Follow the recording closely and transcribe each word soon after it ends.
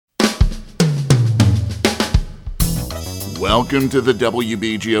Welcome to the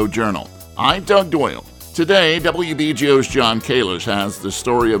WBGO Journal. I'm Doug Doyle. Today, WBGO's John Kalish has the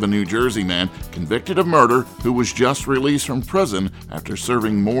story of a New Jersey man convicted of murder who was just released from prison after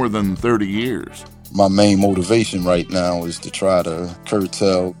serving more than 30 years. My main motivation right now is to try to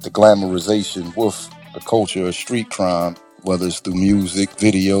curtail the glamorization with the culture of street crime, whether it's through music,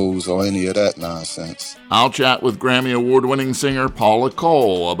 videos, or any of that nonsense. I'll chat with Grammy Award-winning singer Paula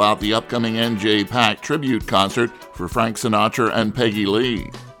Cole about the upcoming NJPAC tribute concert for Frank Sinatra and Peggy Lee.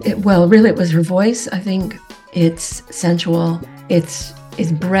 It was her voice. I think it's sensual, it's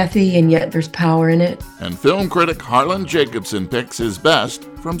breathy, and yet there's power in it. And film critic Harlan Jacobson picks his best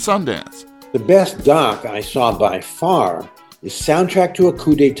from Sundance. The best doc I saw by far is Soundtrack to a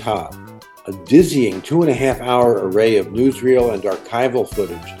Coup d'etat, a dizzying 2.5-hour array of newsreel and archival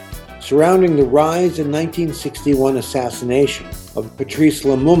footage surrounding the rise and 1961 assassination of Patrice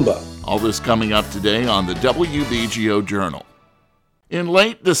Lumumba. All this coming up today on the WBGO Journal. In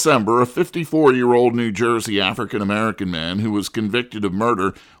late December, a 54-year-old New Jersey African-American man who was convicted of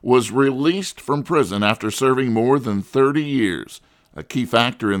murder was released from prison after serving more than 30 years. A key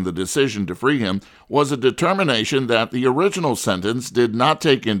factor in the decision to free him was a determination that the original sentence did not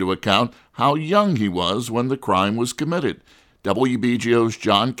take into account how young he was when the crime was committed. WBGO's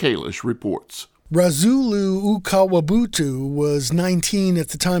John Kalish reports. Razulu Ukawabutu was 19 at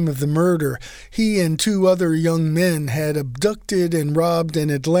the time of the murder. He and 2 other young men had abducted and robbed an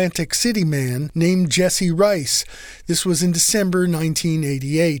Atlantic City man named Jesse Rice. This was in December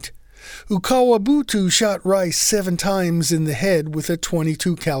 1988. Ukawabutu shot Rice 7 times in the head with a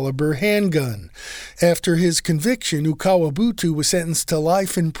 .22 caliber handgun. After his conviction, Ukawabutu was sentenced to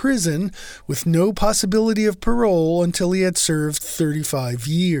life in prison with no possibility of parole until he had served 35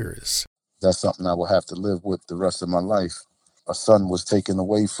 years. That's something I will have to live with the rest of my life. A son was taken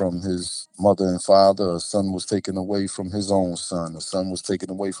away from his mother and father. A son was taken away from his own son. A son was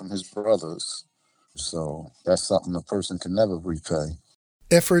taken away from his brothers. So that's something a person can never repay.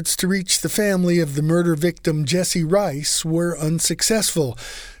 Efforts to reach the family of the murder victim Jesse Rice were unsuccessful.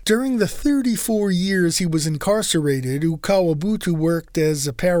 During the 34 years he was incarcerated, Ukawabutu worked as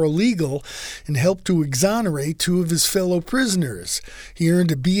a paralegal and helped to exonerate 2 of his fellow prisoners. He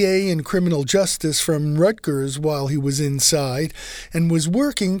earned a BA in criminal justice from Rutgers while he was inside and was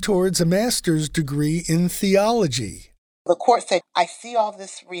working towards a master's degree in theology. The court said, I see all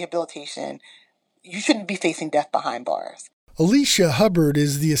this rehabilitation. You shouldn't be facing death behind bars. Alicia Hubbard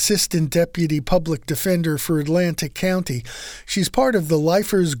is the Assistant Deputy Public Defender for Atlantic County. She's part of the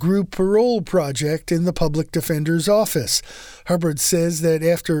Lifers Group Parole Project in the Public Defender's Office. Hubbard says that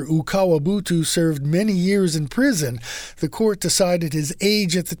after Ukawabutu served many years in prison, the court decided his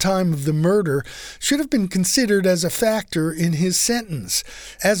age at the time of the murder should have been considered as a factor in his sentence.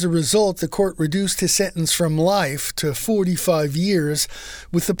 As a result, the court reduced his sentence from life to 45 years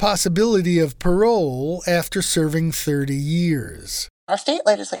with the possibility of parole after serving 30 years. Our state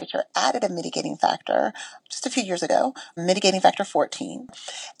legislature added a mitigating factor just a few years ago, mitigating factor 14,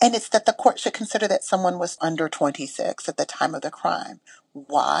 and it's that the court should consider that someone was under 26 at the time of the crime.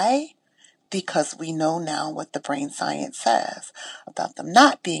 Why? Because we know now what the brain science says about them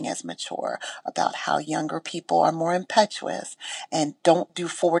not being as mature, about how younger people are more impetuous and don't do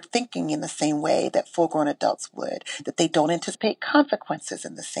forward thinking in the same way that full-grown adults would, that they don't anticipate consequences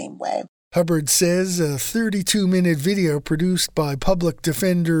in the same way. Hubbard says a 32-minute video produced by public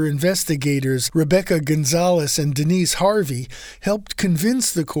defender investigators Rebecca Gonzalez and Denise Harvey helped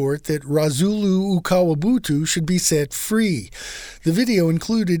convince the court that Razulu Ukawabutu should be set free. The video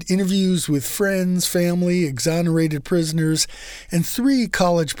included interviews with friends, family, exonerated prisoners, and 3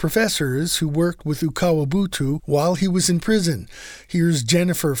 college professors who worked with Ukawabutu while he was in prison. Here's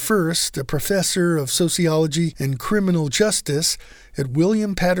Jennifer First, a professor of sociology and criminal justice at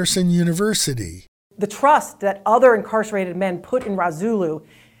William Patterson University. The trust that other incarcerated men put in Razulu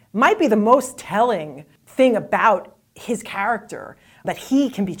might be the most telling thing about his character, that he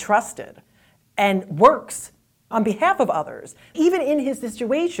can be trusted and works on behalf of others. Even in his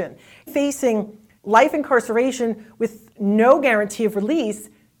situation, facing life incarceration with no guarantee of release,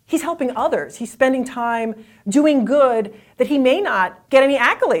 he's helping others. He's spending time doing good that he may not get any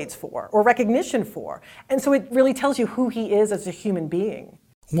accolades for or recognition for. And so it really tells you who he is as a human being.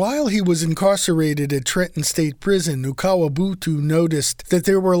 While he was incarcerated at Trenton State Prison, Ukawabutu noticed that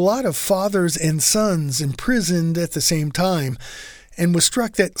there were a lot of fathers and sons imprisoned at the same time, and was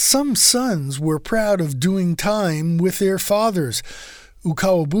struck that some sons were proud of doing time with their fathers.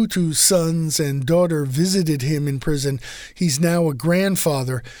 Ukawabutu's sons and daughter visited him in prison. He's now a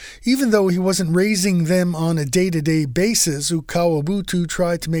grandfather. Even though he wasn't raising them on a day-to-day basis, Ukawabutu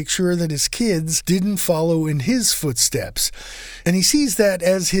tried to make sure that his kids didn't follow in his footsteps. And he sees that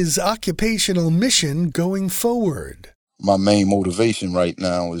as his occupational mission going forward. My main motivation right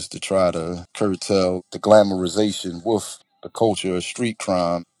now is to try to curtail the glamorization with the culture of street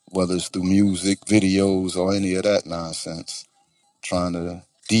crime, whether it's through music, videos, or any of that nonsense. Trying to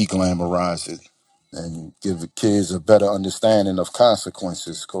de-glamorize it and give the kids a better understanding of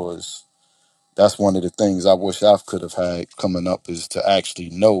consequences, because that's one of the things I wish I could have had coming up, is to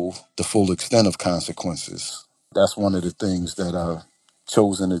actually know the full extent of consequences. That's one of the things that I've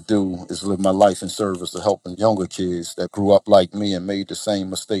chosen to do, is live my life in service of helping younger kids that grew up like me and made the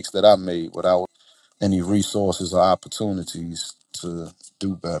same mistakes that I made without any resources or opportunities to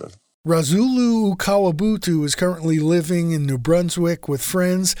do better. Razulu Ukawabutu is currently living in New Brunswick with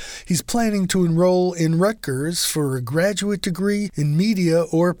friends. He's planning to enroll in Rutgers for a graduate degree in media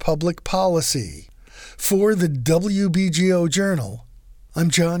or public policy. For the WBGO Journal,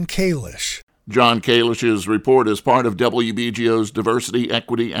 I'm John Kalish. John Kalish's report is part of WBGO's Diversity,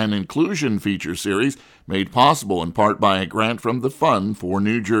 Equity, and Inclusion feature series, made possible in part by a grant from the Fund for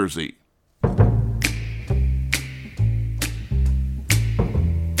New Jersey.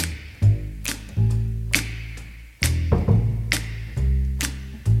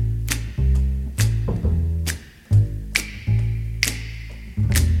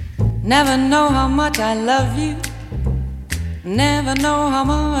 Never know how much I love you, never know how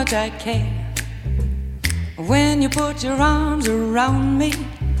much I care. When you put your arms around me,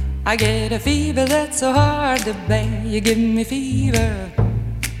 I get a fever that's so hard to bear. You give me fever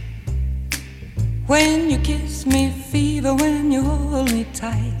when you kiss me, fever when you hold me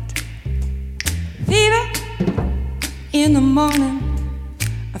tight. Fever in the morning,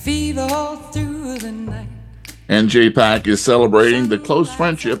 a fever all through the night. NJPAC is celebrating the close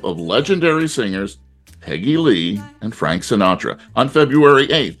friendship of legendary singers Peggy Lee and Frank Sinatra on February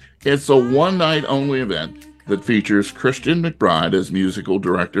 8th. It's a one-night-only event that features Christian McBride as musical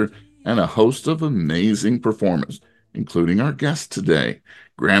director and a host of amazing performers, including our guest today,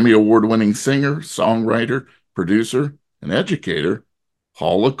 Grammy Award-winning singer, songwriter, producer, and educator,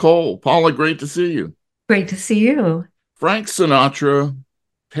 Paula Cole. Paula, great to see you. Great to see you. Frank Sinatra,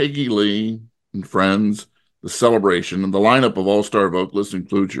 Peggy Lee, and friends. The celebration and the lineup of all-star vocalists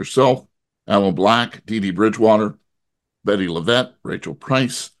includes yourself, Alan Black, Dee Dee Bridgewater, Betty Levette, Rachel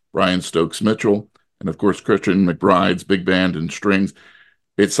Price, Brian Stokes-Mitchell, and of course Christian McBride's big band and strings.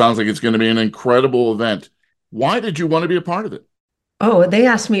 It sounds like it's going to be an incredible event. Why did you want to be a part of it? Oh, they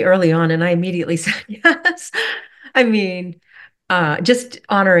asked me early on and I immediately said yes. I mean, just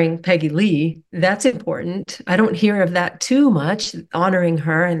honoring Peggy Lee, that's important. I don't hear of that too much, honoring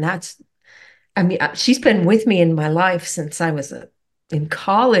her, and she's been with me in my life since I was in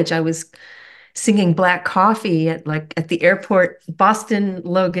college. I was singing Black Coffee at the airport, Boston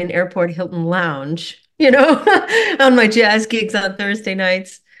Logan Airport Hilton Lounge, on my jazz gigs on Thursday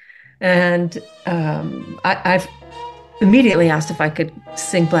nights. And I've immediately asked if I could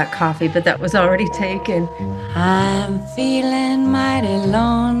sing Black Coffee, but that was already taken. I'm feeling mighty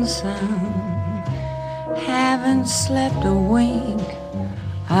lonesome, haven't slept a wink.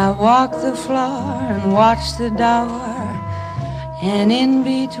 I walk the floor and watch the door, and in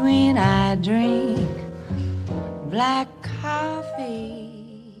between I drink black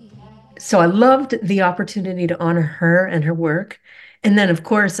coffee. So I loved the opportunity to honor her and her work. And then, of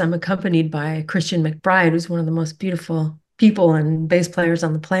course, I'm accompanied by Christian McBride, who's one of the most beautiful people and bass players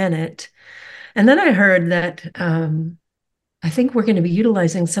on the planet. And then I heard that I think we're going to be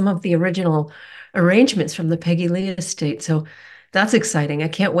utilizing some of the original arrangements from the Peggy Lee estate. So that's exciting. I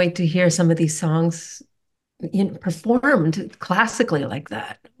can't wait to hear some of these songs performed classically like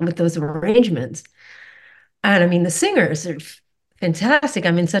that with those arrangements. And I mean, the singers are fantastic.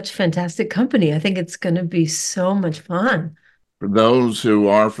 I'm in such fantastic company. I think it's going to be so much fun. For those who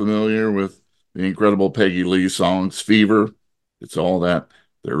are familiar with the incredible Peggy Lee songs, Fever, It's All That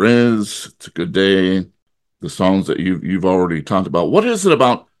There Is, It's a Good Day, the songs that you've already talked about. What is it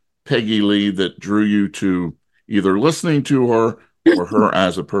about Peggy Lee that drew you to either listening to her or her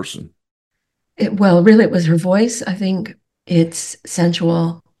as a person? Really, it was her voice. I think it's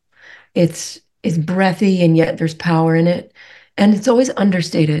sensual. It's breathy, and yet there's power in it. And it's always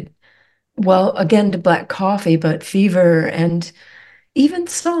understated. Well, again, to Black Coffee, but Fever, and even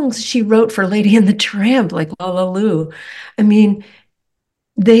songs she wrote for Lady and the Tramp, like La La Lu. I mean,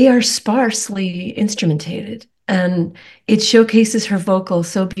 they are sparsely instrumentated. and it showcases her vocal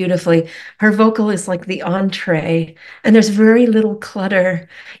so beautifully. Her vocal is like the entree, and there's very little clutter.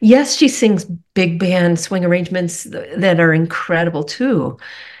 Yes, she sings big band swing arrangements that are incredible too,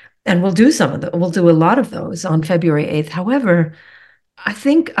 and we'll do some of them. We'll do a lot of those on February 8th. However, I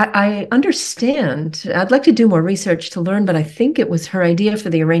think I understand. I'd like to do more research to learn, but I think it was her idea for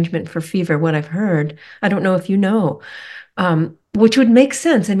the arrangement for Fever, what I've heard. I don't know if you know, which would make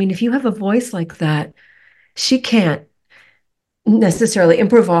sense. I mean, if you have a voice like that, she can't necessarily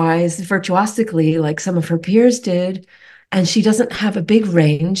improvise virtuosically like some of her peers did, and she doesn't have a big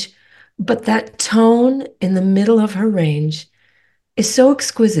range, but that tone in the middle of her range is so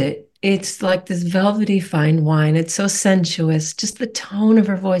exquisite. It's like this velvety fine wine. It's so sensuous, just the tone of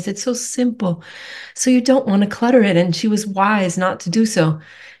her voice. It's so simple. So you don't want to clutter it. And she was wise not to do so.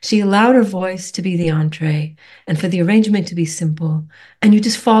 She allowed her voice to be the entree and for the arrangement to be simple. And you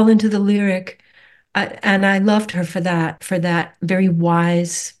just fall into the lyric. And I loved her for that very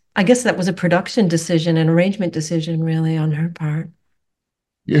wise. I guess that was a production decision, an arrangement decision, really, on her part.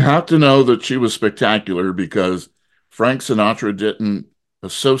 You have to know that she was spectacular because Frank Sinatra didn't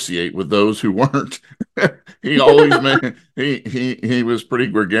associate with those who weren't. He always made he was pretty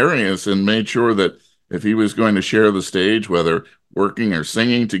gregarious and made sure that if he was going to share the stage, whether working or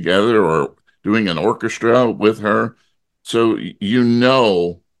singing together or doing an orchestra with her, so you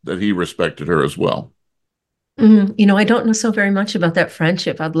know that he respected her as well. I don't know so very much about that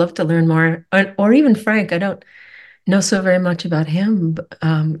friendship. I'd love to learn more, or even Frank. I don't know so very much about him.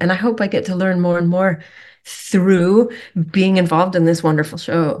 And I hope I get to learn more and more through being involved in this wonderful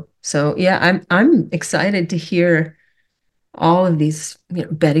show. So yeah, I'm excited to hear all of these,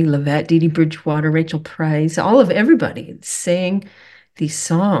 Betty Lavette, Dee Dee Bridgewater, Rachel Price, all of everybody sing these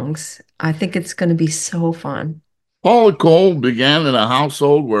songs. I think it's going to be so fun. Paula Cole began in a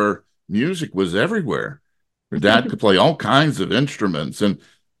household where music was everywhere. Her dad could play all kinds of instruments,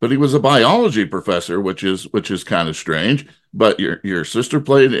 but he was a biology professor, which is kind of strange. But your sister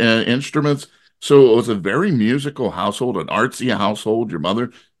played instruments, so it was a very musical household, an artsy household. Your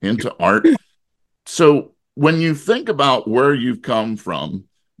mother into art. So when you think about where you've come from,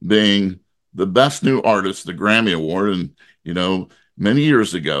 being the best new artist, the Grammy Award, and many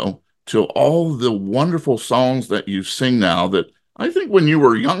years ago, to all the wonderful songs that you sing now, that I think when you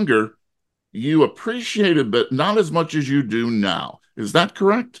were younger, you appreciated, but not as much as you do now. Is that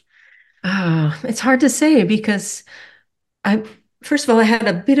correct? It's hard to say because first of all, I had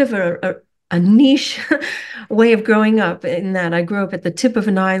a bit of a niche way of growing up in that I grew up at the tip of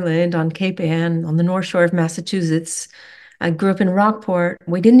an island on Cape Ann on the North Shore of Massachusetts. I grew up in Rockport.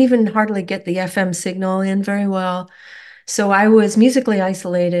 We didn't even hardly get the FM signal in very well. So I was musically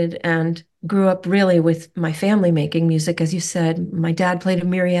isolated and grew up really with my family making music. As you said, my dad played a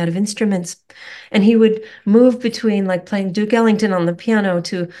myriad of instruments, and he would move between like playing Duke Ellington on the piano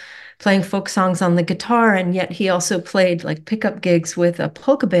to playing folk songs on the guitar. And yet he also played like pickup gigs with a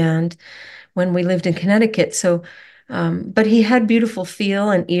polka band when we lived in Connecticut. So, but he had beautiful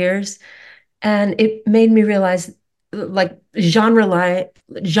feel and ears, and it made me realize like genre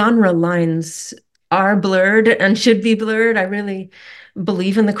lines are blurred and should be blurred. I really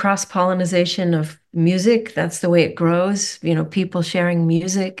believe in the cross-pollination of music. That's the way it grows. People sharing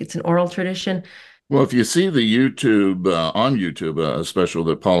music. It's an oral tradition. Well, if you see the on YouTube, a special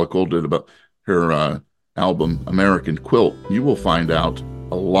that Paula Cole did about her album American Quilt, you will find out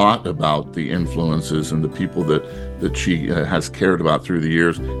a lot about the influences and the people that she has cared about through the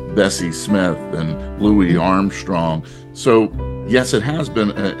years, Bessie Smith and Louis Armstrong. So yes, it has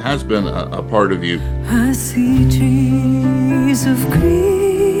been a part of you. I see trees of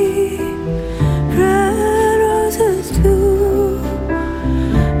green, red roses too.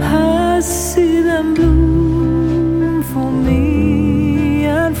 I see them bloom for me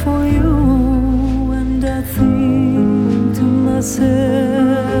and for you, and I think to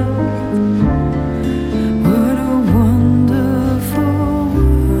myself, what a wonderful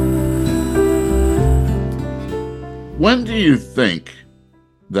world. When do you think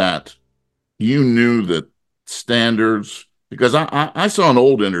that you knew that standards, because I saw an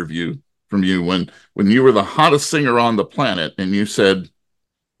old interview from you when you were the hottest singer on the planet, and you said,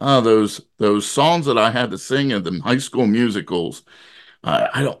 those songs that I had to sing in the high school musicals,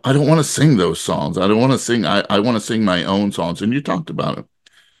 I don't want to sing those songs. I don't want to sing. I want to sing my own songs. And you talked about it.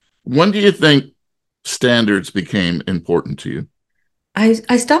 When do you think standards became important to you?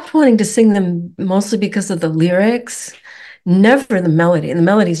 I stopped wanting to sing them mostly because of the lyrics, never the melody. And the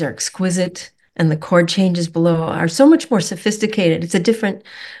melodies are exquisite, and the chord changes below are so much more sophisticated. It's a different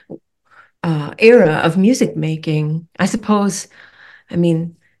era of music making, I suppose. I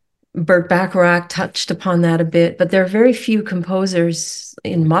mean, Burt Bacharach touched upon that a bit, but there are very few composers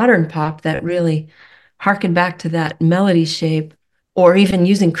in modern pop that really harken back to that melody shape, or even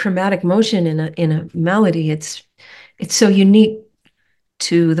using chromatic motion in a melody. It's so unique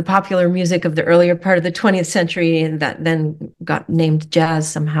to the popular music of the earlier part of the 20th century, and that then got named jazz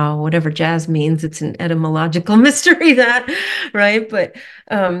somehow. Whatever jazz means, it's an etymological mystery, that, right? But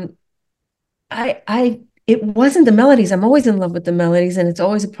it wasn't the melodies. I'm always in love with the melodies, and it's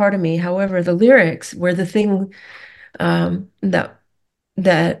always a part of me. However, the lyrics were the thing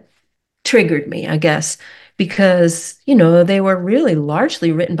that triggered me, I guess, because, they were really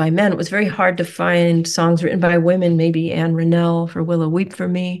largely written by men. It was very hard to find songs written by women, maybe Anne Rennell for Willow Weep for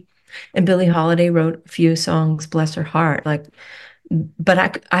Me. And Billie Holiday wrote a few songs, bless her heart.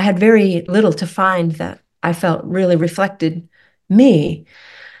 But I had very little to find that I felt really reflected me.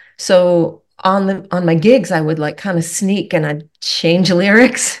 So on my gigs, I would kind of sneak and I'd change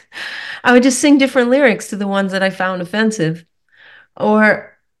lyrics. I would just sing different lyrics to the ones that I found offensive.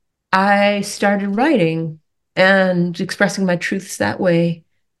 Or I started writing and expressing my truths that way.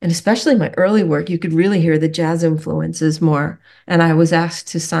 And especially my early work, you could really hear the jazz influences more. And I was asked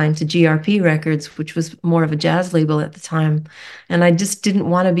to sign to GRP Records, which was more of a jazz label at the time. And I just didn't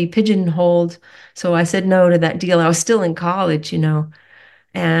want to be pigeonholed. So I said no to that deal. I was still in college,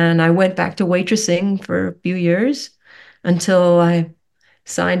 and I went back to waitressing for a few years until I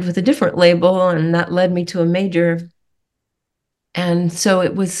signed with a different label, and that led me to a major. And so I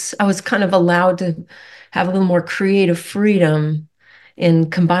was kind of allowed to have a little more creative freedom in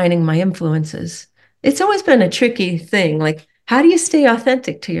combining my influences. It's always been a tricky thing. How do you stay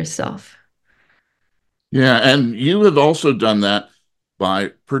authentic to yourself? Yeah, and you have also done that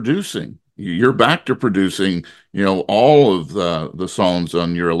by producing. You're back to producing, all of the songs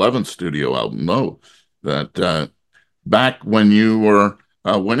on your 11th studio album, Mo, that back when you were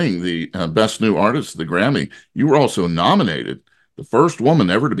winning the Best New Artist, the Grammy, you were also nominated, the first woman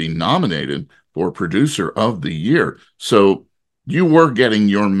ever to be nominated for Producer of the Year. So you were getting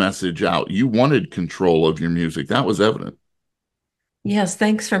your message out. You wanted control of your music. That was evident. Yes,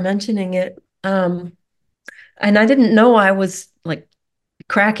 thanks for mentioning it. And I didn't know I was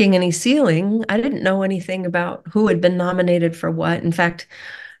cracking any ceiling. I didn't know anything about who had been nominated for what. In fact,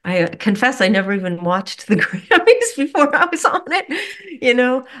 I confess I never even watched the Grammys before I was on it.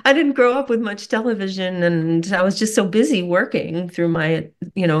 I didn't grow up with much television, and I was just so busy working through my,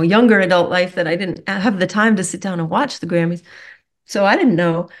 younger adult life that I didn't have the time to sit down and watch the Grammys. So I didn't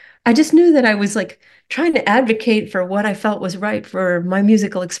know. I just knew that I was trying to advocate for what I felt was right for my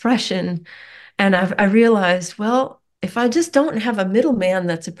musical expression. And I realized, well, if I just don't have a middleman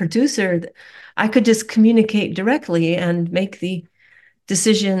that's a producer, I could just communicate directly and make the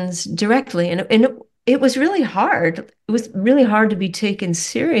decisions directly. And it was really hard. It was really hard to be taken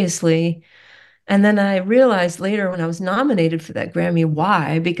seriously. And then I realized later when I was nominated for that Grammy,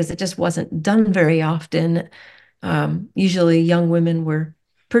 why, because it just wasn't done very often. Usually young women were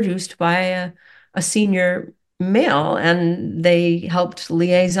produced by a senior male, and they helped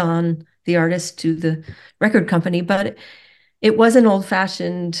liaison the artist to the record company. But it was an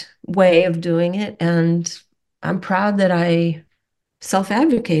old-fashioned way of doing it. And I'm proud that I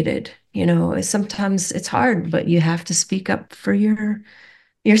self-advocated. Sometimes it's hard, but you have to speak up for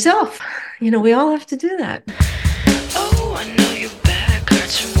yourself. We all have to do that. Oh, I know your back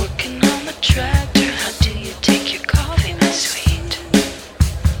hurts from working on the tractor. How do you take your coffee, my sweet?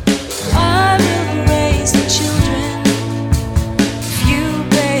 I will raise the children if you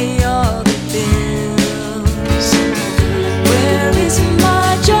pay all the bills. Where is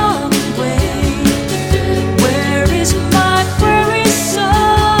my job? Where is my prairie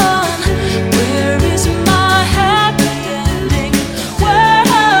son? Where is my happy ending? Where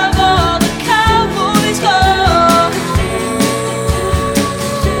have all the cowboys gone?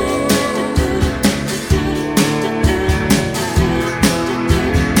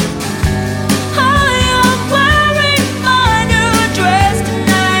 I am wearing my new dress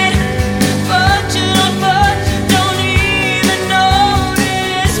tonight, but you don't even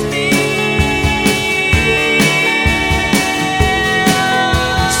notice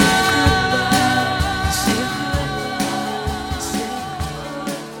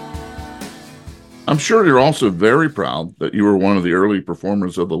I'm sure you're also very proud that you were one of the early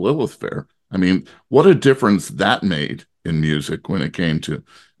performers of the Lilith Fair. I mean, what a difference that made in music when it came to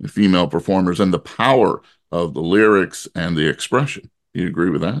female performers and the power of the lyrics and the expression. Do you agree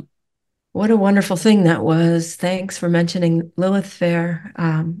with that? What a wonderful thing that was. Thanks for mentioning Lilith Fair.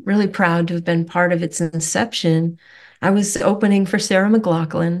 Really proud to have been part of its inception. I was opening for Sarah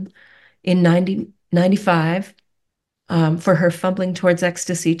McLachlan in 1995. for her Fumbling Towards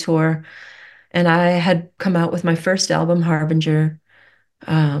Ecstasy tour. And I had come out with my first album, Harbinger,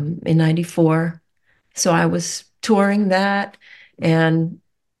 in 94. So I was touring that and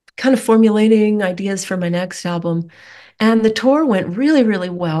kind of formulating ideas for my next album. And the tour went really, really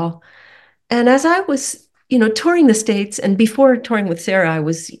well. And as I was, touring the States, and before touring with Sarah, I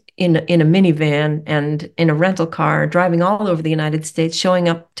was in a minivan and in a rental car, driving all over the United States, showing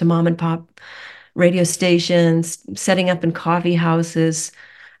up to mom and pop radio stations, setting up in coffee houses.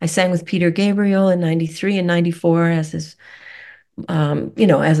 I sang with Peter Gabriel in 93 and 94 as his,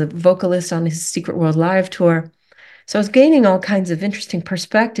 as a vocalist on his Secret World Live tour. So I was gaining all kinds of interesting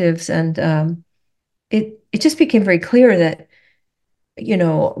perspectives, and it just became very clear that,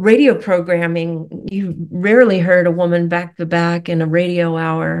 radio programming, you rarely heard a woman back to back in a radio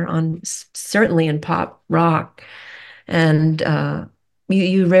hour certainly in pop rock. And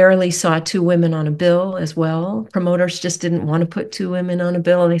you rarely saw two women on a bill as well. Promoters just didn't want to put two women on a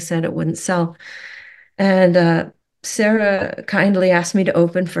bill. They said it wouldn't sell. And Sarah kindly asked me to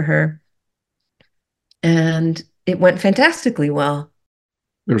open for her. And it went fantastically well.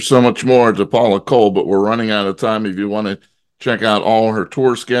 There's so much more to Paula Cole, but we're running out of time. If you want to check out all her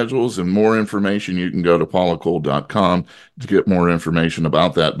tour schedules and more information, you can go to paulacole.com to get more information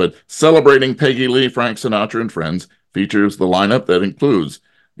about that. But Celebrating Peggy Lee, Frank Sinatra and Friends features the lineup that includes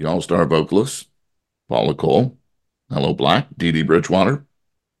the all-star vocalists, Paula Cole, Hello Black, Dee Dee Bridgewater,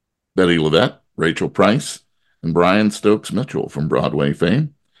 Betty Levette, Rachel Price, and Brian Stokes Mitchell from Broadway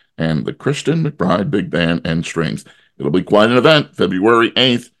fame, and the Christian McBride Big Band and Strings. It'll be quite an event, February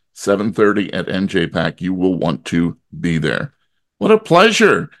 8th, 7:30 at NJPAC. You will want to be there. What a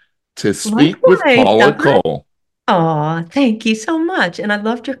pleasure to speak with Paula Cole. Oh, thank you so much. And I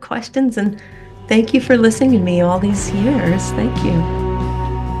loved your questions, and thank you for listening to me all these years. Thank you.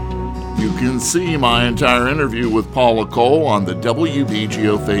 You can see my entire interview with Paula Cole on the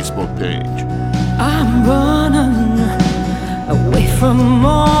WBGO Facebook page. I'm running away from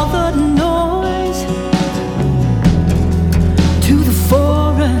all the noise, to the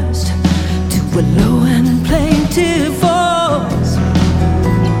forest, to a low and plaintive voice,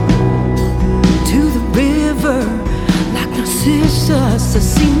 to the river, like Narcissus, to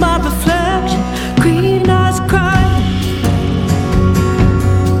see my reflection, green eyes crying,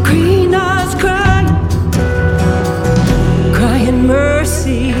 green eyes crying, crying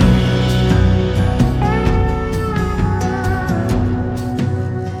mercy.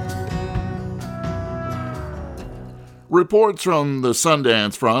 Reports from the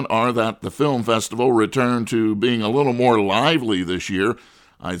Sundance front are that the film festival returned to being a little more lively this year.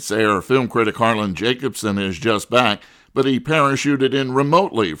 I'd say our film critic Harlan Jacobson is just back, but he parachuted in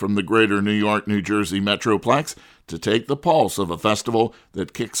remotely from the greater New York, New Jersey metroplex to take the pulse of a festival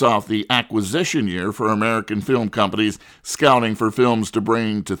that kicks off the acquisition year for American film companies scouting for films to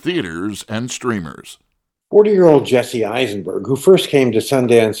bring to theaters and streamers. 40-year-old Jesse Eisenberg, who first came to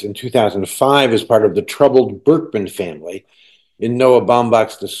Sundance in 2005 as part of the troubled Berkman family in Noah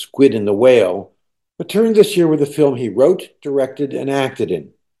Baumbach's The Squid and the Whale, returned this year with a film he wrote, directed, and acted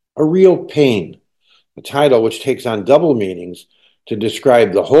in, A Real Pain, a title which takes on double meanings to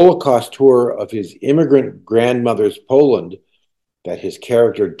describe the Holocaust tour of his immigrant grandmother's Poland that his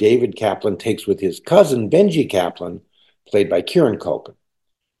character David Kaplan takes with his cousin Benji Kaplan, played by Kieran Culkin.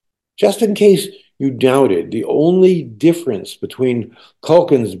 Just in case you doubted, the only difference between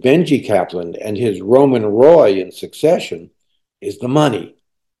Culkin's Benji Kaplan and his Roman Roy in Succession is the money.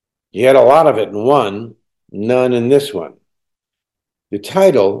 You had a lot of it in one, none in this one. The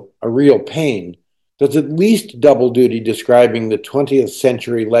title, A Real Pain, does at least double duty describing the 20th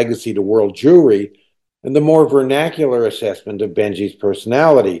century legacy to world Jewry and the more vernacular assessment of Benji's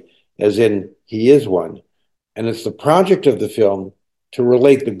personality, as in, he is one. And it's the project of the film to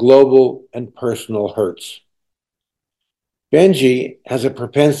relate the global and personal hurts. Benji has a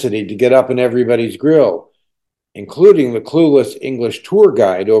propensity to get up in everybody's grill, including the clueless English tour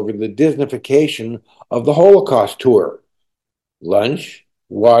guide over the Disneyfication of the Holocaust tour. Lunch,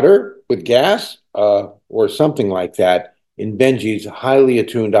 water with gas, or something like that, in Benji's highly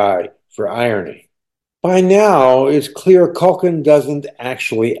attuned eye for irony. By now, it's clear Culkin doesn't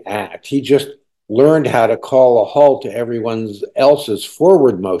actually act. He just learned how to call a halt to everyone else's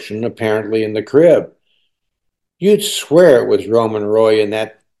forward motion, apparently in the crib. You'd swear it was Roman Roy in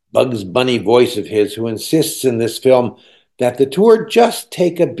that Bugs Bunny voice of his who insists in this film that the tour just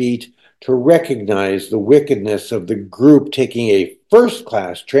take a beat to recognize the wickedness of the group taking a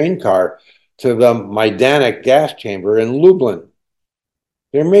first-class train car to the Majdanek gas chamber in Lublin.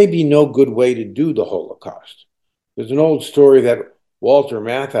 There may be no good way to do the Holocaust. There's an old story that Walter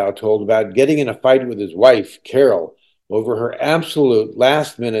Matthau told about getting in a fight with his wife, Carol, over her absolute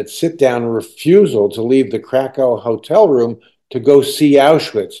last-minute sit-down refusal to leave the Krakow hotel room to go see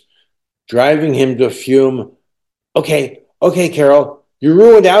Auschwitz, driving him to fume. Okay, Carol, you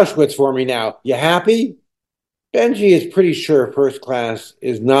ruined Auschwitz for me now. You happy? Benji is pretty sure first class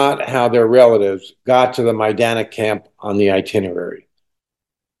is not how their relatives got to the Majdanek camp on the itinerary.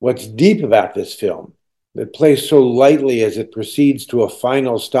 What's deep about this film, that plays so lightly as it proceeds to a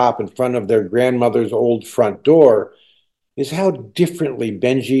final stop in front of their grandmother's old front door, is how differently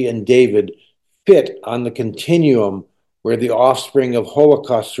Benji and David fit on the continuum where the offspring of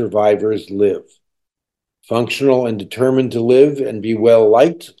Holocaust survivors live. Functional and determined to live and be well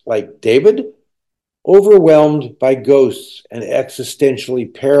liked, like David, overwhelmed by ghosts and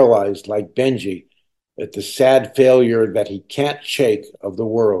existentially paralyzed, like Benji, at the sad failure that he can't shake of the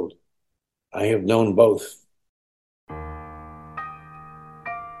world. I have known both.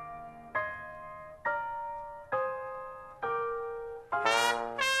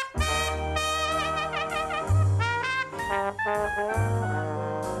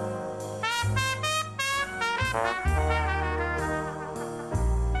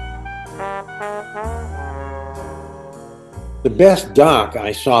 The best doc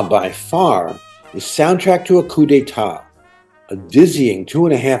I saw by far is Soundtrack to a Coup d'etat, a dizzying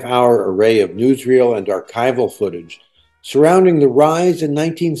 2.5-hour array of newsreel and archival footage surrounding the rise in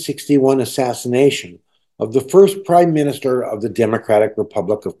 1961 assassination of the first Prime Minister of the Democratic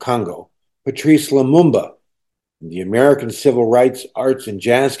Republic of Congo, Patrice Lumumba, and the American civil rights, arts, and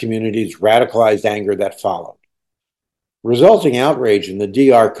jazz community's radicalized anger that followed. Resulting outrage in the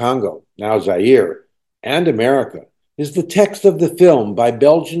DR Congo, now Zaire, and America is the text of the film by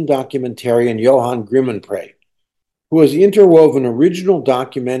Belgian documentarian Johan Grimmenpré, who has interwoven original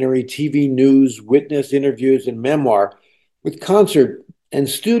documentary, TV news, witness interviews, and memoir with concert and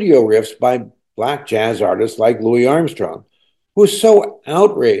studio riffs by Black jazz artists like Louis Armstrong, who was so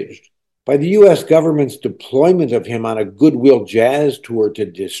outraged by the U.S. government's deployment of him on a goodwill jazz tour to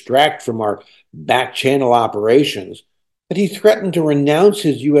distract from our back-channel operations that he threatened to renounce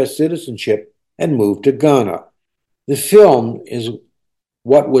his U.S. citizenship and move to Ghana. The film is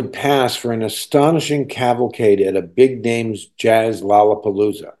what would pass for an astonishing cavalcade at a big names jazz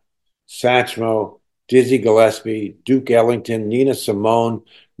Lollapalooza. Satchmo, Dizzy Gillespie, Duke Ellington, Nina Simone,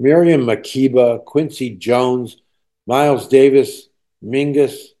 Miriam Makeba, Quincy Jones, Miles Davis,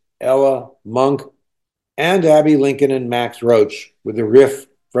 Mingus, Ella, Monk, and Abbey Lincoln and Max Roach, with a riff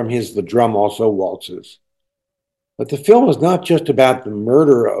from his The Drum Also Waltzes. But the film is not just about the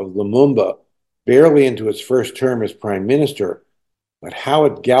murder of Lumumba, barely into its first term as prime minister, but how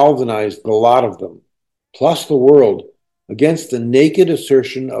it galvanized the lot of them, plus the world, against the naked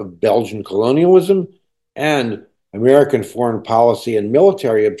assertion of Belgian colonialism and American foreign policy and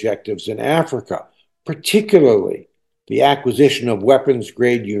military objectives in Africa, particularly the acquisition of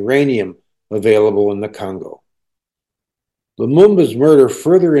weapons-grade uranium available in the Congo. Lumumba's murder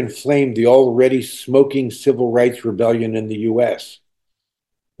further inflamed the already smoking civil rights rebellion in the U.S.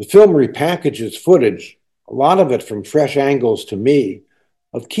 The film repackages footage, a lot of it from fresh angles to me,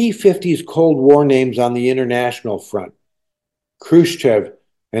 of key 50s Cold War names on the international front. Khrushchev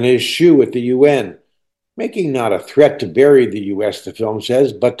and his shoe at the UN, making not a threat to bury the U.S., the film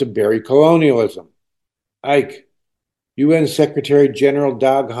says, but to bury colonialism. Ike, UN Secretary General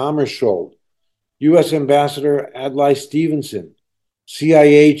Dag Hammarskjöld, U.S. Ambassador Adlai Stevenson,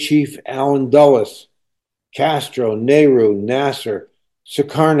 CIA Chief Allen Dulles, Castro, Nehru, Nasser,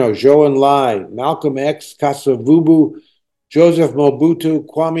 Sukarno, Zhou Enlai, Malcolm X, Kasavubu, Joseph Mobutu,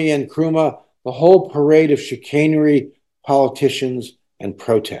 Kwame Nkrumah, the whole parade of chicanery, politicians, and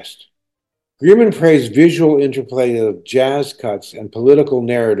protest. Grimmenpré's visual interplay of jazz cuts and political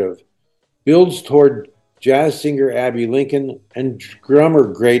narrative builds toward jazz singer Abbey Lincoln and drummer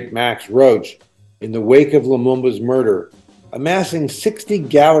great Max Roach in the wake of Lumumba's murder, amassing 60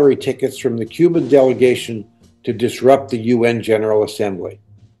 gallery tickets from the Cuban delegation to disrupt the UN General Assembly.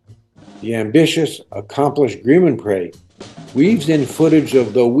 The ambitious, accomplished Grimmenpré weaves in footage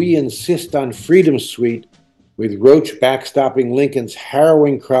of the We Insist on Freedom suite, with Roach backstopping Lincoln's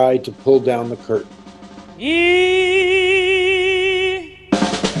harrowing cry to pull down the curtain.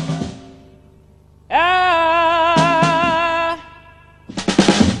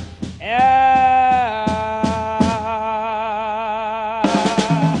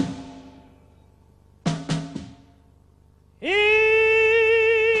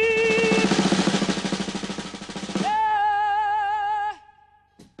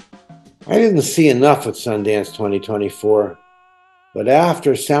 I didn't see enough at Sundance 2024, but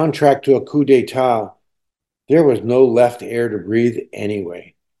after Soundtrack to a Coup d'etat, there was no left air to breathe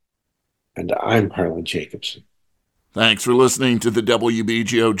anyway. And I'm Harlan Jacobson. Thanks for listening to the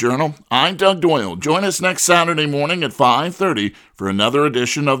WBGO Journal. I'm Doug Doyle. Join us next Saturday morning at 5:30 for another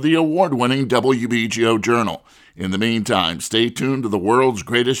edition of the award-winning WBGO Journal. In the meantime, stay tuned to the world's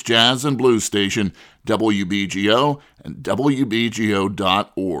greatest jazz and blues station, WBGO, and WBGO.org.